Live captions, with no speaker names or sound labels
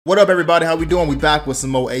What up, everybody? How we doing? We back with some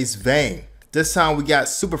more Acevane. This time we got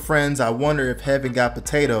Super Friends, I Wonder If Heaven Got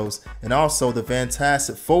Potatoes, and also the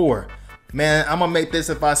Fantastic Four. Man, I'm gonna make this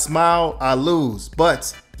If I Smile, I Lose.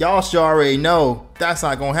 But y'all should already know that's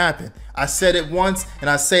not gonna happen. I said it once and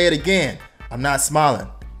I say it again. I'm not smiling.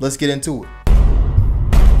 Let's get into it.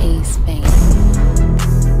 Acevane.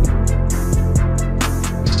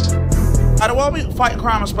 While we fight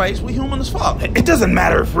crime in space, we human as fuck. It doesn't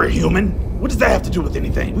matter if we're human. What does that have to do with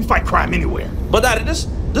anything? We fight crime anywhere. But Daddy, this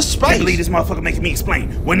space. Can't believe this motherfucker making me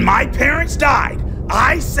explain. When my parents died,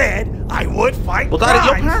 I said I would fight crime. Well, Daddy,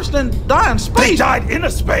 your parents didn't die in space. They died in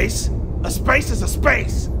a space. A space is a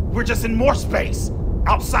space. We're just in more space.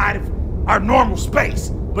 Outside of our normal space.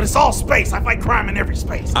 But it's all space. I fight crime in every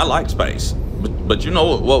space. I like space. But you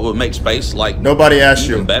know what would make space like nobody asked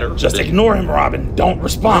you better? Just ignore him, Robin. Don't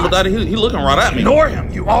respond. No, Daddy, he looking right at me. Ignore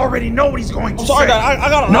him. You already know what he's going to say. Sorry, Dad. I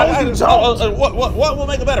got no. What will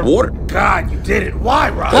make it better? Water. God, you did it.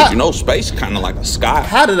 Why, Robin? You know, space is kind of like a sky.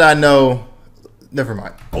 How did I know? Never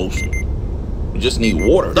mind. Ocean. You just need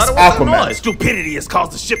water. That's Aquaman. Stupidity has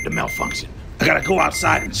caused the ship to malfunction. I gotta go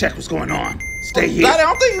outside and check what's going on. Stay here. Daddy, I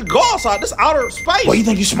don't think you go outside. This outer space. Well, you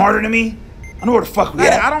think you're smarter than me? I know where the fuck we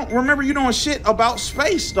at. I don't remember you knowing shit about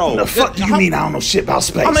space, though. The fuck do you mean I don't know shit about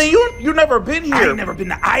space? I mean, you never been here. I ain't never been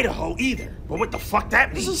to Idaho either. But what the fuck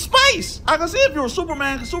that means? This is space. I can see if you're a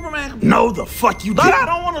Superman, because Superman can... No, the fuck you did. I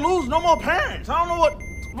don't want to lose no more parents. I don't know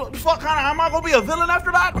what the fuck kind of... Am I going to be a villain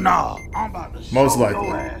after that? No, I'm about to most show likely.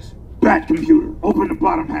 your ass. Bat computer, open the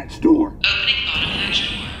bottom hatch door. Opening bottom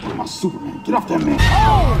hatch door. Where's my Superman? Get off that man.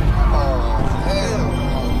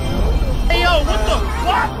 Hey, yo, what the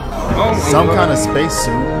fuck? Some kind of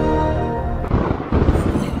spacesuit.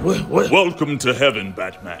 What? Welcome to heaven,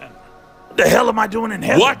 Batman. What the hell am I doing in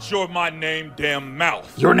heaven? Watch your my name damn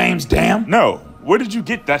mouth. Your name's Damn? No, where did you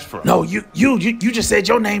get that from? No, you just said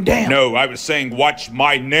your name Damn. No, I was saying watch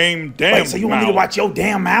my name damn Wait, so you want me to watch your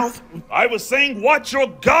damn mouth? I was saying watch your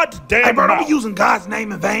goddamn Hey, bro, mouth. don't be using God's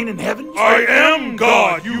name in vain in heaven. I am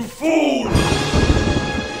God, you fool!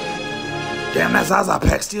 Damn, that Zaza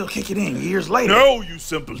pack still kicking in years later. No, you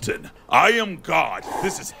simpleton. I am God.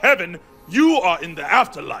 This is heaven. You are in the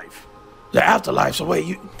afterlife. The afterlife, so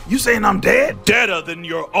wait, you saying I'm dead? Deader than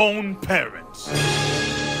your own parents.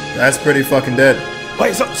 That's pretty fucking dead.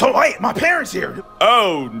 Wait, so wait, my parents here.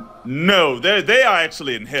 Oh, no, they are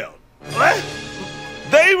actually in hell. What?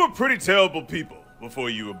 They were pretty terrible people before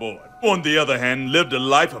you were born. On the other hand, lived a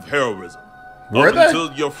life of heroism. Were Up they?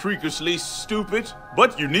 until your freakishly stupid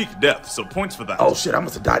but unique death, so points for that. Oh shit, I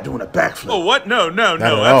must have died doing a backflip. Oh, what? No, at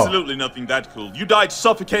all. absolutely nothing that cool. You died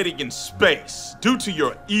suffocating in space due to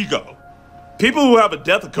your ego. People who have a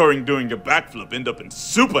death occurring during a backflip end up in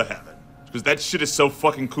super heaven. Because that shit is so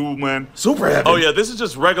fucking cool, man. Super heaven? Oh yeah, this is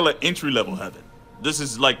just regular entry-level heaven. This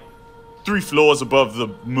is like 3 floors above the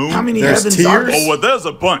moon. How many There's heavens are tiers? there? Oh, well, there's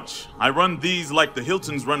a bunch. I run these like the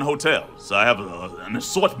Hiltons run hotels. I have an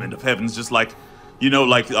assortment of heavens, just like, you know,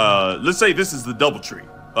 like, let's say this is the Doubletree.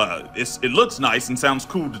 It looks nice and sounds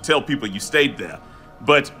cool to tell people you stayed there,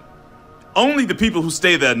 but only the people who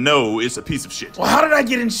stay there know it's a piece of shit. Well, how did I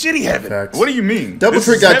get in shitty heaven? Facts. What do you mean? Doubletree This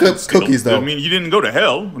is got heaven good still. cookies, though. I mean, you didn't go to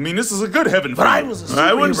hell. I mean, this is a good heaven for But you. I was a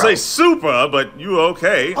I wouldn't say superhero. super, but you were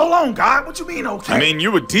okay. Hold on, God, what you mean okay? I mean, you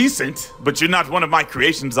were decent, but you're not one of my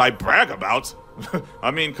creations I brag about. I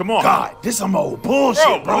mean, come on. God, this some old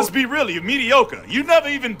bullshit, bro. Let's be real, you're mediocre. You've never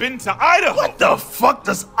even been to Idaho. What the fuck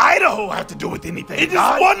does Idaho have to do with anything, It is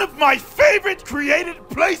God? one of my favorite created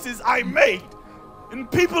places I made. And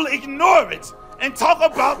people ignore it and talk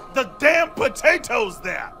about the damn potatoes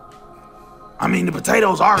there. I mean, the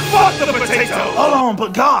potatoes are... Fuck the potatoes. Hold on,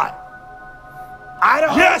 but God.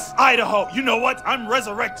 Idaho? Yes, Idaho. You know what? I'm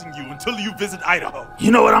resurrecting you until you visit Idaho.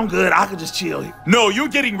 You know what? I'm good. I could just chill here. No, you're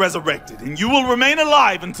getting resurrected, and you will remain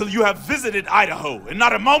alive until you have visited Idaho, and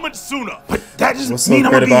not a moment sooner. But that just What's means so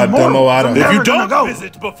I'm gonna great be about immortal. Domo Idaho? I'm If If never you don't gonna go.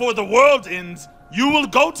 visit before the world ends, you will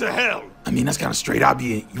go to hell. I mean, that's kind of straight. I'll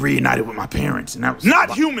be reunited with my parents, and that was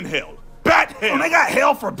Not human hell. Bat hell. Oh, they got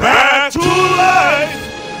hell for Back bad. to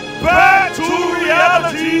life. Back to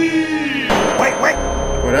reality. Wait.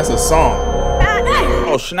 Well, that's a song.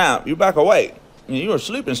 Oh, snap. You back awake. You were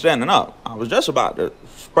sleeping standing up. I was just about to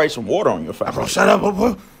spray some water on your face. Bro, shut up.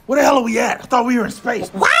 Where the hell are we at? I thought we were in space.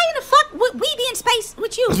 Why in the fuck would we be in space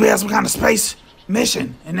with you? Because we had some kind of space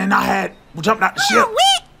mission, and then we jumped out the ship. Motherfucker,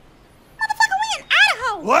 we in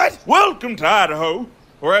Idaho. What? Welcome to Idaho,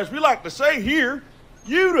 or as we like to say here,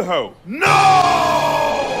 Idaho. No!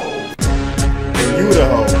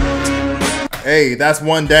 Idaho. Hey, that's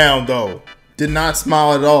one down, though. Did not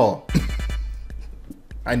smile at all.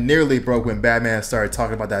 I nearly broke when Batman started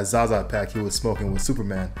talking about that Zaza pack he was smoking with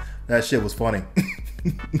Superman. That shit was funny.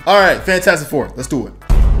 Alright, Fantastic Four. Let's do it.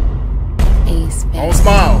 Don't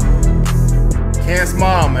smile. Can't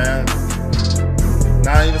smile, man.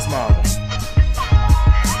 Not even smiling.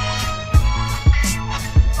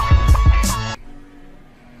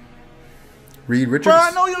 Reed Richards. Bro,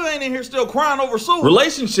 I know you ain't in here still crying over Sue.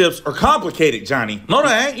 Relationships are complicated, Johnny. No,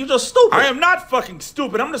 they ain't. You just stupid. I am not fucking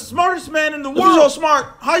stupid. I'm the smartest man in the If world. you're so smart,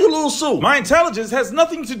 how you lose Sue? My intelligence has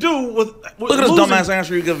nothing to do with Look at this losing. dumbass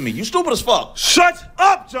answer you're giving me. You stupid as fuck. Shut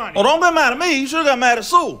up, Johnny. Oh, don't get mad at me. You should have got mad at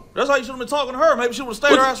Sue. That's how you should have been talking to her. Maybe she would have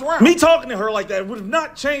stayed her ass around. Me talking to her like that would have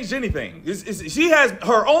not changed anything. She has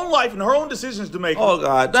her own life and her own decisions to make. Oh,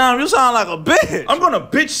 god damn. You sound like a bitch. I'm gonna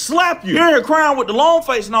bitch slap you. You're in here crying with the long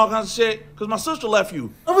face and all kinds of shit because my sister left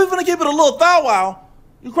you. I'm even gonna keep it a little thou wow.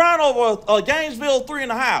 You crying over a Gainesville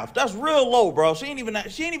 3.5. That's real low, bro. She ain't even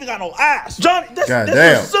got no ass. Johnny, that's God your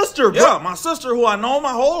damn. sister, bro. Yeah, my sister who I know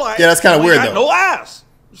my whole life. Yeah, that's kinda ain't weird, got though. no ass.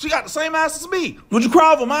 She got the same ass as me. Would you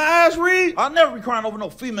cry over my ass, Reed? I'll never be crying over no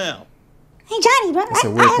female. Hey, Johnny, bro. That's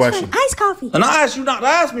a weird question. Iced coffee. And I asked you not to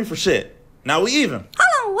ask me for shit. Now we even.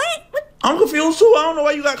 Hold on, what? I'm confused too. I don't know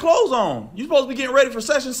why you got clothes on. You supposed to be getting ready for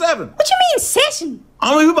session 7. What you mean session?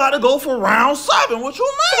 I mean, we about to go for round 7. What you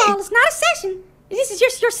Well, mean? it's not a session. This is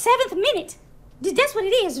just your 7th minute. That's what it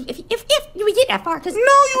is. If we get that far, cause No,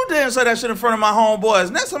 you didn't say that shit in front of my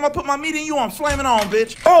homeboys. Next time I put my meat in you, I'm flaming on,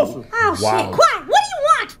 bitch. Also, oh Wow. shit, quiet. What do you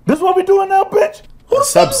want? this what we doing now, bitch?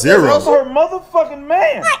 Sub-Zero. That's her motherfucking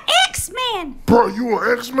man. My ex-man. Bro, you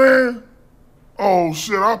an X-Man? Oh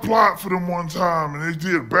shit, I applied for them one time and they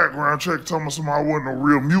did a background check telling me somebody I wasn't a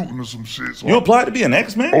real mutant or some shit. So You applied to be an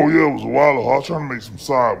X-Man? oh yeah, it was a while ago. I was trying to make some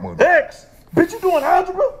side money. X? Bitch, you doing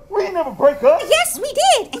algebra? We ain't never break up. Yes, we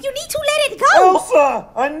did, and you need to let it go. Elsa,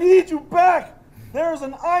 I need you back. There's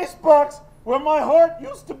an icebox where my heart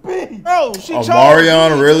used to be. Bro, she Oh, chose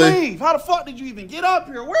Marion, to really? leave. How the fuck did you even get up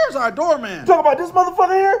here? Where's our doorman? Talk about this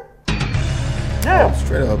motherfucker here? Yeah.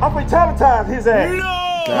 Straight up. I'm fatalitized his ass.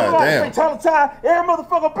 No! God damn. Fatalitized every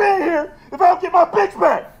motherfucker been here if I don't get my bitch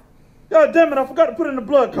back. God damn it, I forgot to put in the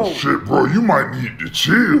blood code. Shit, bro, you might need to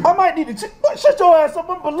chill. I might need to shut your ass up.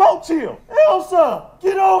 I'm below chill. Elsa,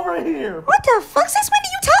 get over here. What the fuck? Since when do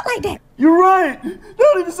you talk like that? You're right. That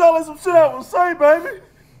don't even sound like some shit I would say, baby.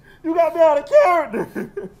 You got me out of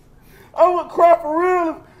character. I would cry for real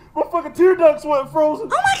if my fucking tear ducts weren't frozen.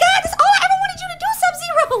 Oh my god, that's all I ever wanted you to do,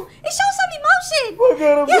 Sub-Zero. It shows some emotion. Oh my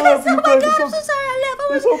God, I'm yes, sorry, oh my baby. god, I'm so sorry I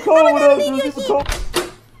left. It's so cold with us. leave you It's so again.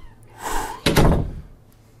 cold.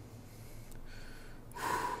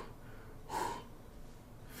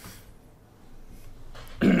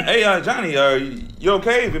 Hey, Johnny, you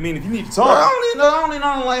okay? I mean, if you need to talk. Bro, I don't need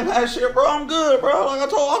none of lame ass shit, bro. I'm good, bro. Like I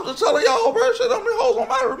told, I'm just telling y'all, bro. Shit, them hoes don't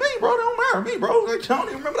matter to me, bro. They don't matter to me, bro. Like, I don't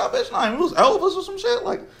even remember that bitch name. It was Elvis or some shit.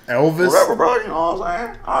 Like, Elvis? whatever, bro. You know what I'm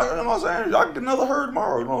saying? You know what I'm saying? Y'all can get another herd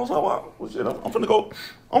tomorrow. You know what I'm saying? Well, shit, I'm finna go.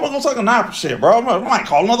 I'm gonna go take a nap and shit, bro. I might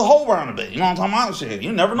call another hoe around a bit. You know what I'm talking about? Shit,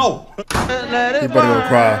 you never know. You better go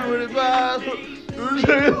cry.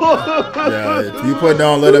 Yeah, if you put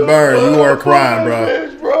down Let It Burn, you are crying, bro.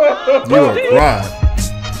 You are crying.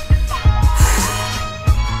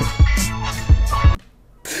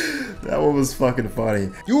 That one was fucking funny.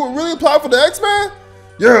 You would really apply for the X-Men?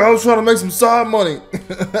 Yeah, I was trying to make some side money.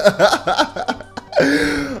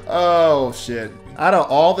 Oh, shit. Out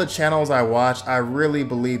of all the channels I watch, I really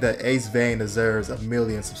believe that Acevane deserves 1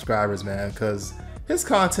 million subscribers, man, because his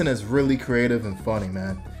content is really creative and funny,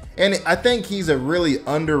 man. And I think he's a really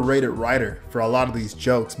underrated writer for a lot of these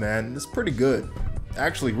jokes, man. It's pretty good.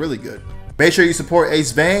 Actually, really good. Make sure you support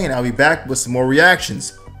Acevane, and I'll be back with some more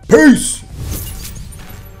reactions. Peace!